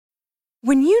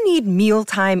When you need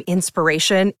mealtime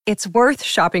inspiration, it's worth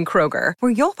shopping Kroger,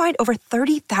 where you'll find over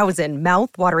 30,000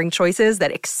 mouth-watering choices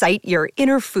that excite your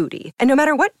inner foodie. And no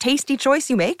matter what tasty choice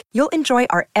you make, you'll enjoy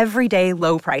our everyday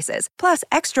low prices, plus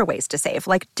extra ways to save,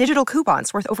 like digital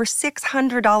coupons worth over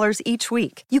 $600 each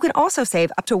week. You can also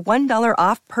save up to $1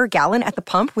 off per gallon at the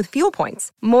pump with fuel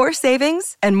points. More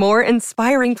savings and more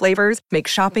inspiring flavors make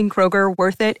shopping Kroger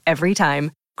worth it every time.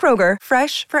 Kroger,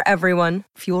 fresh for everyone.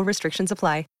 Fuel restrictions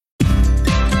apply.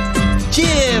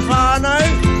 Cheers, Arno.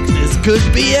 This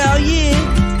could be our year.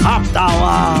 Up the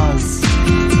wars.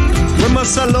 When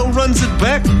Marcelo runs it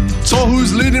back,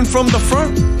 Tohu's leading from the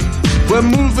front. We're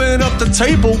moving up the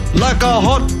table like a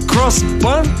hot cross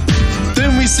bun.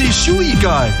 Then we see Shuey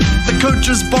Guy, the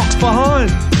coach's box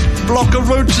behind. Blocker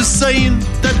Roach is saying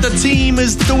that the team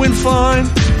is doing fine.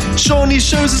 Shawnee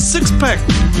shows a six-pack.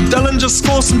 Dylan just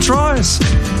scores some tries.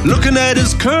 Looking at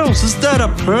his curls, is that a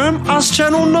perm? Us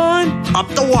Channel 9? Up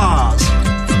the wires.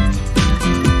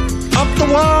 Up the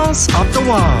wires, up the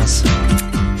wires.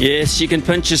 Yes, you can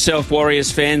pinch yourself,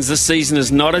 Warriors fans. This season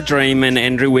is not a dream, and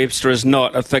Andrew Webster is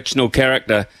not a fictional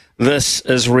character. This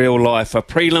is real life. A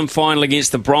prelim final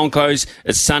against the Broncos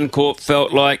at Suncorp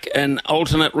felt like an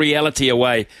alternate reality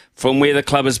away from where the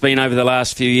club has been over the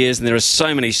last few years, and there are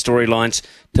so many storylines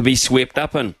to be swept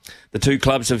up in. The two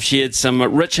clubs have shared some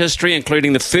rich history,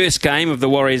 including the first game of the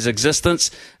Warriors' existence,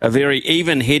 a very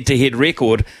even head-to-head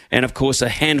record, and of course a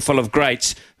handful of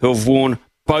greats who have worn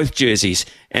both jerseys,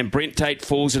 and Brent Tate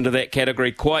falls into that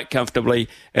category quite comfortably.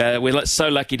 We're so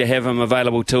lucky to have him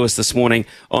available to us this morning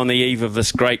on the eve of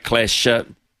this great clash.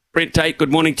 Brent Tate,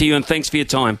 good morning to you, and thanks for your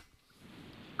time.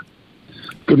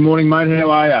 Good morning, mate.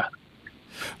 How are you?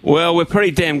 Well, we're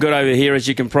pretty damn good over here, as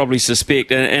you can probably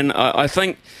suspect, and I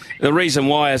think the reason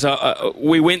why is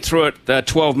we went through it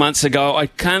 12 months ago. I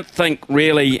can't think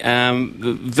really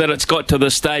that it's got to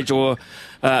this stage or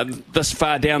this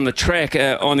far down the track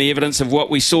on the evidence of what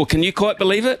we saw. Can you quite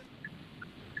believe it?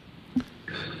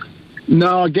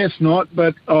 No, I guess not,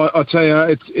 but I tell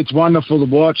you, it's wonderful to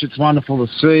watch, it's wonderful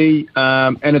to see,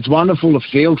 and it's wonderful to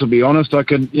feel, to be honest. I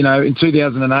could, in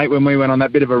 2008 when we went on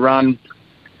that bit of a run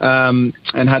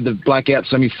and had the blackout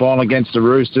semi-final against the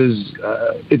Roosters,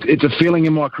 it's a feeling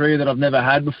in my career that I've never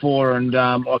had before, and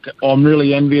I'm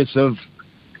really envious of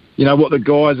what the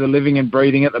guys are living and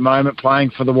breathing at the moment, playing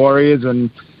for the Warriors,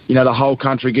 and the whole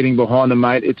country getting behind them,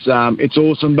 mate. It's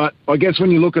awesome. But I guess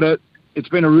when you look at it, it's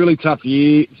been a really tough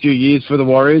few years for the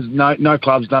Warriors. No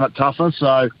club's done it tougher.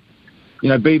 So,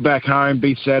 be back home,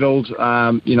 be settled.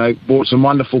 Bought some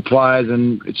wonderful players,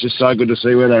 and it's just so good to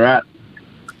see where they're at.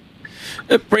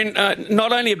 Brent,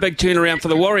 not only a big turnaround for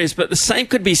the Warriors, but the same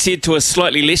could be said to a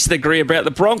slightly less degree about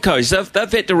the Broncos.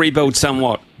 They've had to rebuild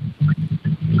somewhat.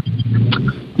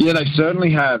 Yeah, they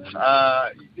certainly have.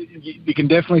 You can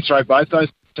definitely throw both those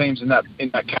teams in that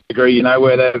category.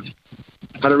 Where they've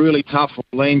had a really tough,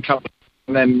 lean couple,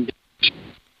 and then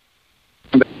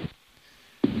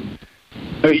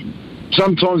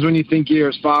sometimes when you think you're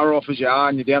as far off as you are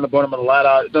and you're down the bottom of the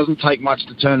ladder, it doesn't take much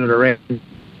to turn it around.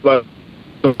 But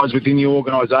within the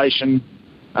organisation,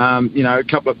 a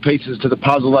couple of pieces to the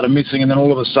puzzle that are missing, and then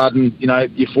all of a sudden,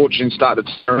 your fortunes start to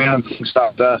turn around, and things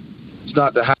start to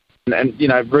happen. And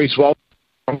Reece Walsh,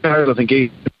 I think a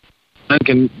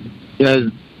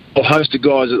host of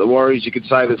guys at the Warriors, you could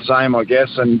say the same, I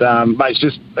guess. And mate, it's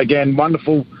just again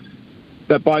wonderful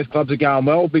that both clubs are going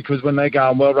well, because when they're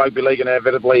going well, rugby league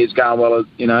inevitably is going well.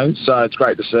 So it's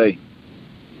great to see.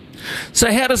 So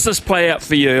how does this play out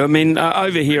for you? I mean,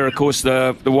 over here, of course,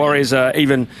 the Warriors are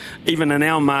even in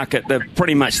our market, they're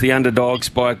pretty much the underdogs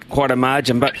by quite a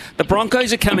margin. But the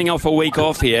Broncos are coming off a week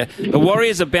off here. The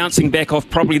Warriors are bouncing back off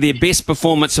probably their best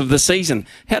performance of the season.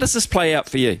 How does this play out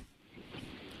for you?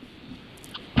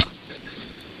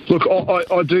 Look,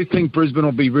 I do think Brisbane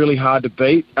will be really hard to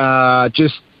beat.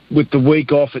 Just with the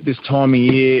week off at this time of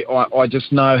year, I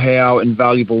just know how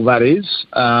invaluable that is.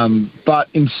 But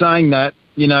in saying that,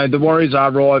 the Warriors are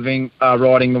riding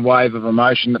the wave of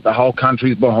emotion that the whole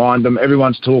country's behind them.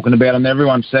 Everyone's talking about them.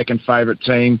 Everyone's second favourite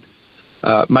team.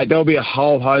 Mate, there'll be a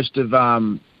whole host of,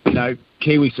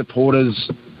 Kiwi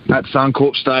supporters at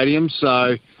Suncorp Stadium.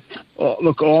 So,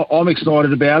 look, I'm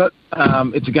excited about it.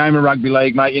 It's a game of rugby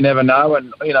league, mate. You never know.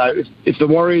 And, if the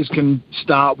Warriors can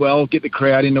start well, get the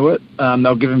crowd into it,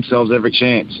 they'll give themselves every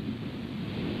chance.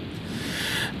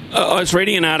 I was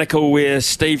reading an article where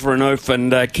Steve Renouf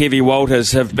and Kevy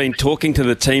Walters have been talking to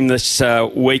the team this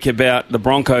week about the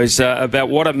Broncos, about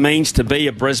what it means to be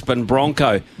a Brisbane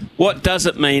Bronco. What does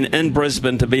it mean in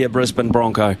Brisbane to be a Brisbane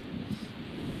Bronco?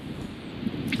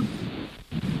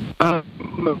 I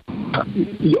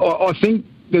think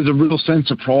there's a real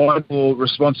sense of pride or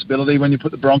responsibility when you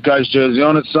put the Broncos jersey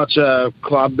on. It's such a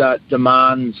club that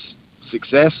demands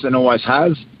success and always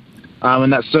has.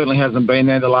 And that certainly hasn't been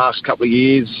there the last couple of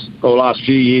years or last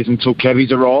few years until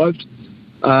Kevy's arrived.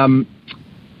 When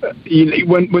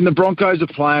the Broncos are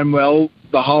playing well,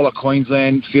 the whole of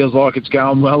Queensland feels like it's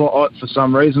going well for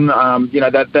some reason.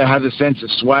 That they have a sense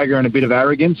of swagger and a bit of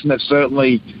arrogance, and they've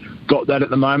certainly got that at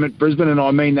the moment, Brisbane, and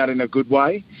I mean that in a good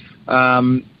way.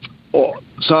 Look,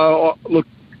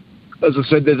 as I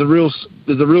said, there's a real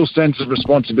sense of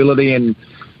responsibility and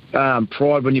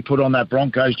pride when you put on that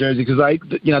Broncos jersey, because they're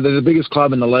the biggest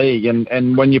club in the league,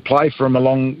 and when you play for them,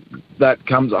 along that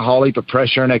comes a whole heap of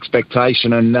pressure and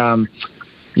expectation. And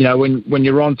when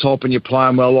you're on top and you're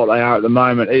playing well, what they are at the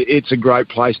moment, it's a great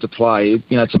place to play.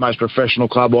 It's the most professional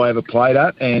club I ever played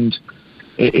at, and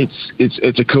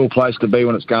it's a cool place to be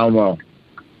when it's going well.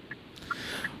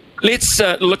 Let's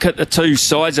look at the two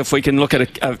sides. If we can look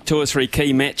at two or three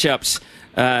key matchups,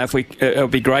 it'll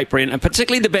be great, Brent, and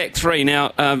particularly the back three.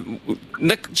 Now,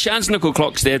 Sean's nickel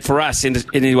clock's there for us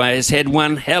anyway. Has had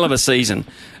one hell of a season,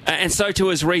 and so too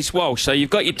has Reece Walsh. So you've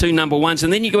got your two number ones,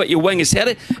 and then you've got your wingers.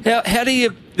 How do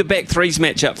the back threes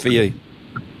match up for you?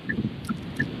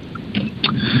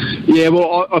 Yeah,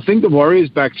 well, I think the Warriors'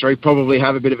 back three probably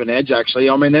have a bit of an edge, actually.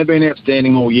 I mean, they've been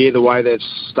outstanding all year, the way they've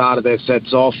started their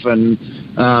sets off, and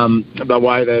the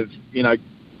way they've,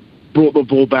 brought the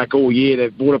ball back all year.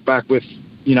 They've brought it back with,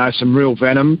 some real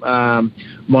venom.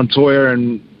 Montoya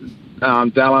and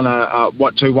Dallin are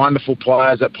two wonderful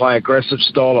players that play aggressive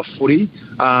style of footy,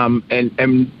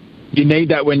 and you need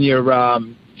that when you're,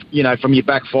 from your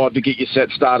back five to get your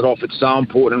set started off. It's so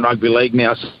important in rugby league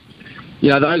now. So,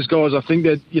 those guys, I think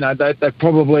that, they're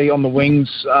probably on the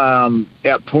wings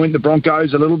outpoint the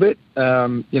Broncos a little bit.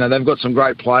 They've got some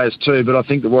great players too, but I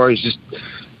think the Warriors just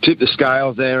tip the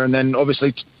scales there. And then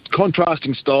obviously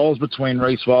contrasting styles between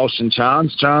Reece Walsh and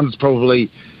Chance. Chance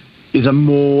probably is a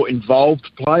more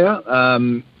involved player,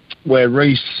 where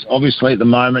Reece, obviously at the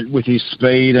moment with his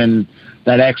speed and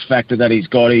that X factor that he's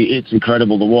got, it's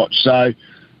incredible to watch. So,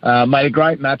 made a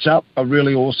great matchup, a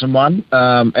really awesome one.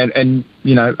 And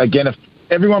again, if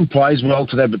everyone plays well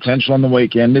to their potential on the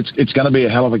weekend, it's going to be a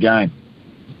hell of a game.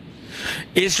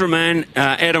 Ezra Mann,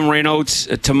 Adam Reynolds,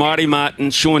 Tamari Martin,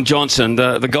 Sean Johnson,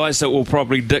 the guys that will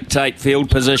probably dictate field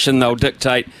position, they'll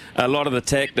dictate a lot of the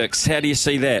tactics. How do you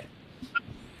see that?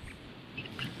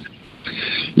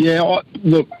 Yeah,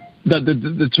 look,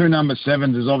 the two number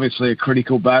sevens is obviously a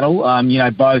critical battle.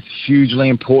 Both hugely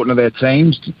important to their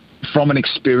teams from an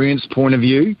experience point of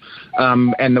view,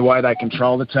 and the way they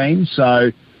control the team.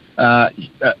 So a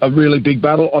really big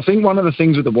battle. I think one of the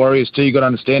things with the Warriors too, you got to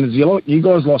understand, is you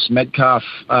guys lost Metcalf,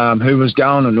 who was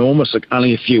going enormous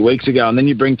only a few weeks ago, and then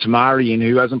you bring Tamari in,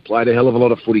 who hasn't played a hell of a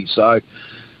lot of footy. So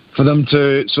for them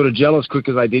to sort of gel as quick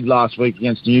as they did last week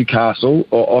against Newcastle,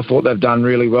 I thought they've done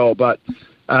really well. But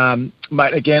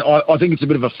mate, again, I think it's a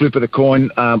bit of a flip of the coin.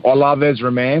 I love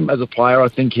Ezra Mann as a player. I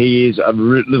think he is a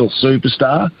little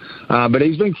superstar, but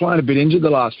he's been playing a bit injured the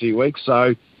last few weeks.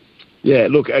 So, yeah,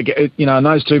 look, in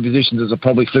those two positions, it's a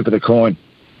probably flip of the coin.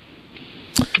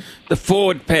 The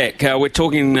forward pack, we're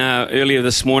talking earlier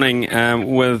this morning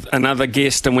with another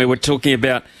guest, and we were talking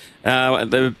about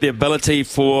the ability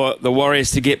for the Warriors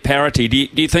to get parity. Do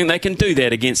you think they can do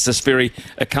that against this very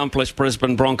accomplished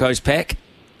Brisbane Broncos pack?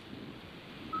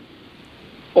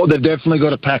 Oh, they've definitely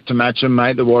got a pack to match them,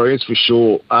 mate, the Warriors, for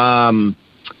sure.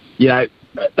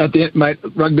 At the end, mate,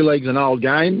 rugby league's an old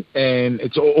game, and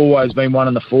it's always been one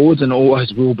in the forwards and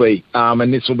always will be,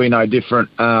 and this will be no different.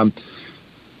 I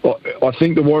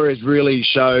think the Warriors really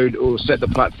showed or set the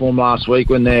platform last week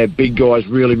when their big guys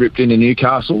really ripped into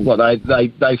Newcastle. Like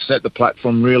they set the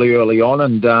platform really early on,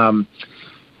 and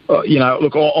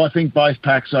look, I think both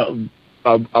packs are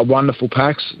wonderful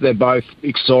packs. They're both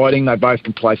exciting. They both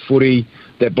can play footy.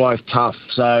 They're both tough.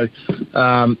 So,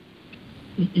 the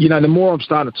more I'm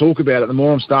starting to talk about it, the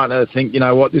more I'm starting to think,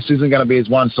 this isn't going to be as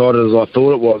one-sided as I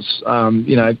thought it was.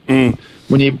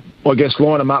 When you, I guess,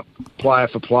 line them up player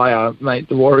for player, mate,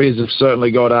 the Warriors have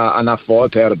certainly got enough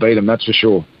firepower to beat them, that's for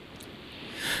sure.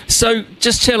 So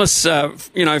just tell us,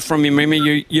 from your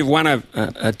memory, you've won an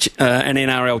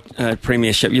NRL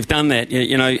premiership. You've done that.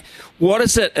 What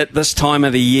is it at this time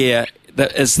of the year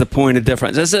that is the point of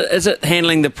difference? Is it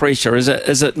handling the pressure? Is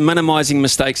it minimising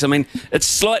mistakes? I mean, it's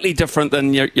slightly different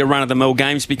than your run-of-the-mill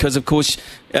games because, of course,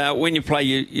 when you play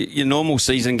your normal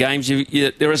season games,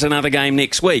 there is another game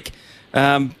next week.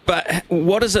 But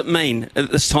what does it mean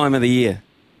at this time of the year?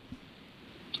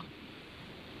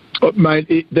 Mate,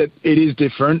 it is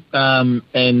different, and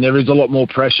there is a lot more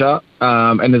pressure,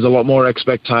 and there's a lot more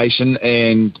expectation,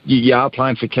 and you are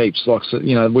playing for keeps. Like,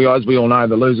 you know, as we all know,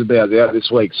 the loser bout's out this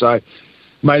week. So,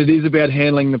 mate, it is about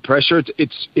handling the pressure.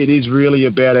 It is really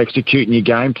about executing your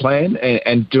game plan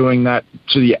and doing that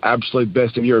to the absolute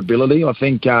best of your ability. I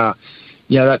think,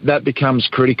 that becomes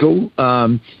critical.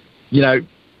 You know,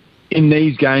 in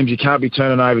these games, you can't be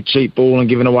turning over cheap ball and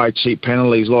giving away cheap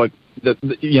penalties. Like,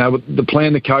 the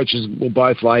plan the coaches will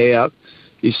both lay out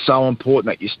is so important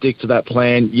that you stick to that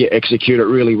plan, you execute it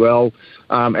really well,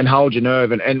 and hold your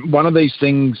nerve. And one of these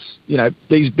things, you know,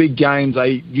 these big games,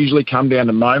 they usually come down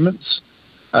to moments.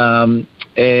 And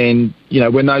you know,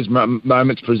 when those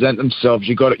moments present themselves,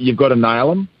 you've got to nail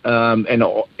them. And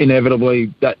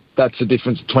inevitably, that's the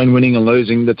difference between winning and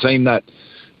losing. The team that,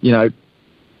 you know,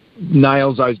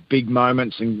 nails those big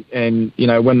moments and you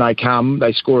know, when they come,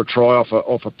 they score a try off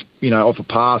a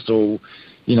pass, or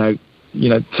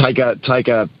take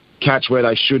a catch where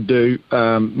they should do,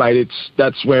 mate.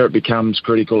 That's where it becomes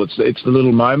critical. It's the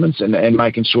little moments and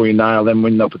making sure you nail them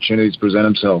when the opportunities present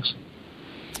themselves.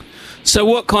 So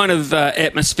what kind of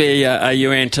atmosphere are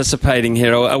you anticipating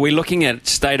here? Are we looking at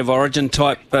state of origin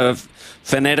type of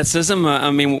fanaticism?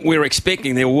 I mean, we're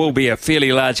expecting there will be a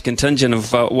fairly large contingent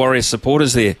of Warriors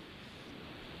supporters there.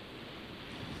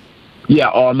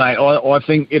 Yeah, mate, I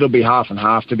think it'll be half and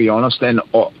half, to be honest. And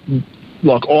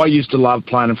I used to love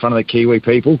playing in front of the Kiwi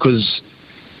people because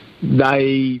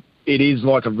it is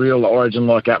like a real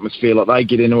Origin-like atmosphere. Like, they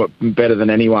get into it better than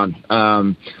anyone.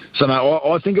 So, no,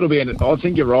 I think it'll be. I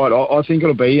think you're right. I think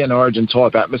it'll be an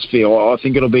Origin-type atmosphere. I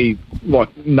think it'll be like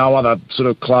no other sort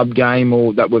of club game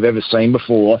or that we've ever seen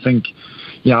before. I think,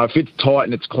 you know, if it's tight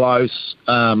and it's close,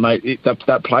 mate,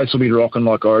 that place will be rocking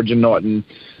like Origin night. And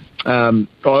I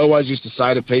always used to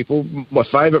say to people, my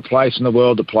favourite place in the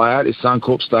world to play at is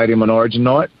Suncorp Stadium on Origin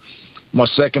night. My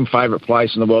second favourite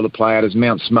place in the world to play at is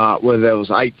Mount Smart, whether there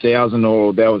was 8,000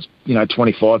 or there was,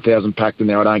 25,000 packed in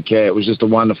there. I don't care. It was just a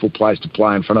wonderful place to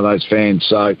play in front of those fans.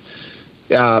 So,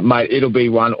 mate, it'll be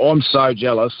one. I'm so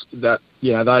jealous that,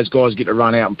 those guys get to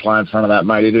run out and play in front of that,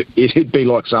 mate. It'd be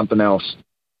like something else.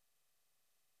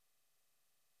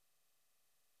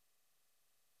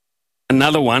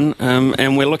 Another one,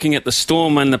 and we're looking at the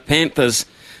Storm and the Panthers.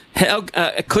 How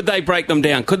could they break them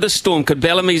down? Could the Storm, could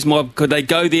Bellamy's mob, could they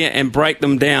go there and break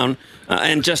them down?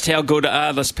 And just how good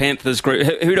are this Panthers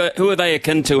group? Who are they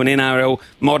akin to in NRL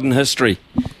modern history?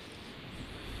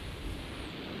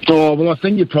 Oh, well, I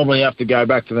think you probably have to go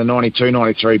back to the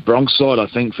 92-93 Broncos side, I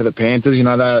think, for the Panthers.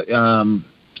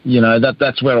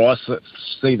 That's where I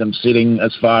see them sitting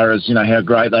as far as, how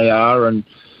great they are. And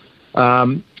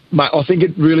mate, I think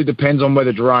it really depends on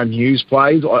whether Jerome Hughes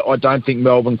plays. I don't think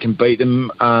Melbourne can beat them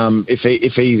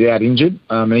if he's out injured,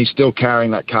 and he's still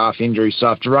carrying that calf injury.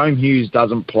 So if Jerome Hughes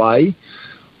doesn't play,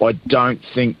 I don't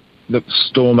think the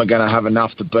Storm are going to have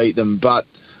enough to beat them. But,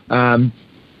 one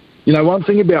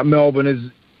thing about Melbourne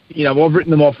is, I've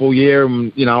written them off all year,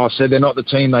 and, I said they're not the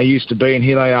team they used to be, and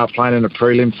here they are playing in a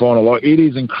prelim final. Like, it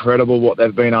is incredible what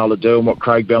they've been able to do and what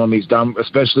Craig Bellamy's done,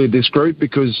 especially this group,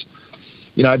 because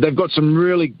they've got some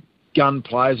really gun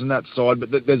players on that side,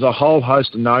 but there's a whole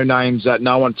host of no-names that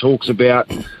no one talks about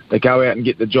that go out and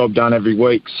get the job done every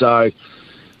week. So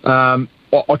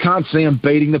I can't see them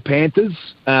beating the Panthers,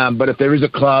 but if there is a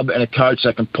club and a coach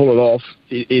that can pull it off,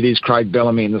 it is Craig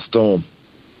Bellamy and the Storm.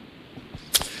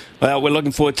 Well, we're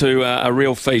looking forward to a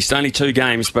real feast. Only 2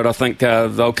 games, but I think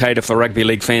they'll cater for rugby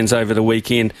league fans over the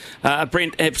weekend.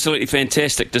 Brent, absolutely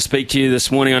fantastic to speak to you this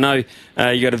morning. I know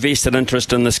you got a vested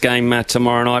interest in this game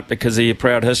tomorrow night because of your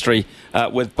proud history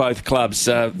with both clubs.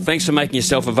 Thanks for making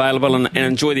yourself available and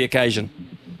enjoy the occasion.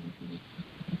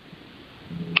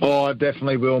 Oh, I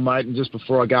definitely will, mate. And just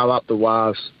before I go up the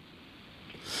Wars.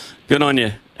 Good on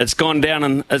you. It's gone down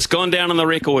on the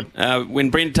record.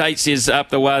 When Brent Tate says up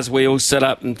the Wars, we all sit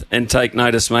up and take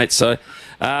notice, mate. So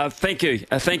thank you.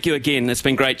 Thank you again. It's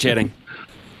been great chatting.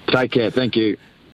 Take care. Thank you.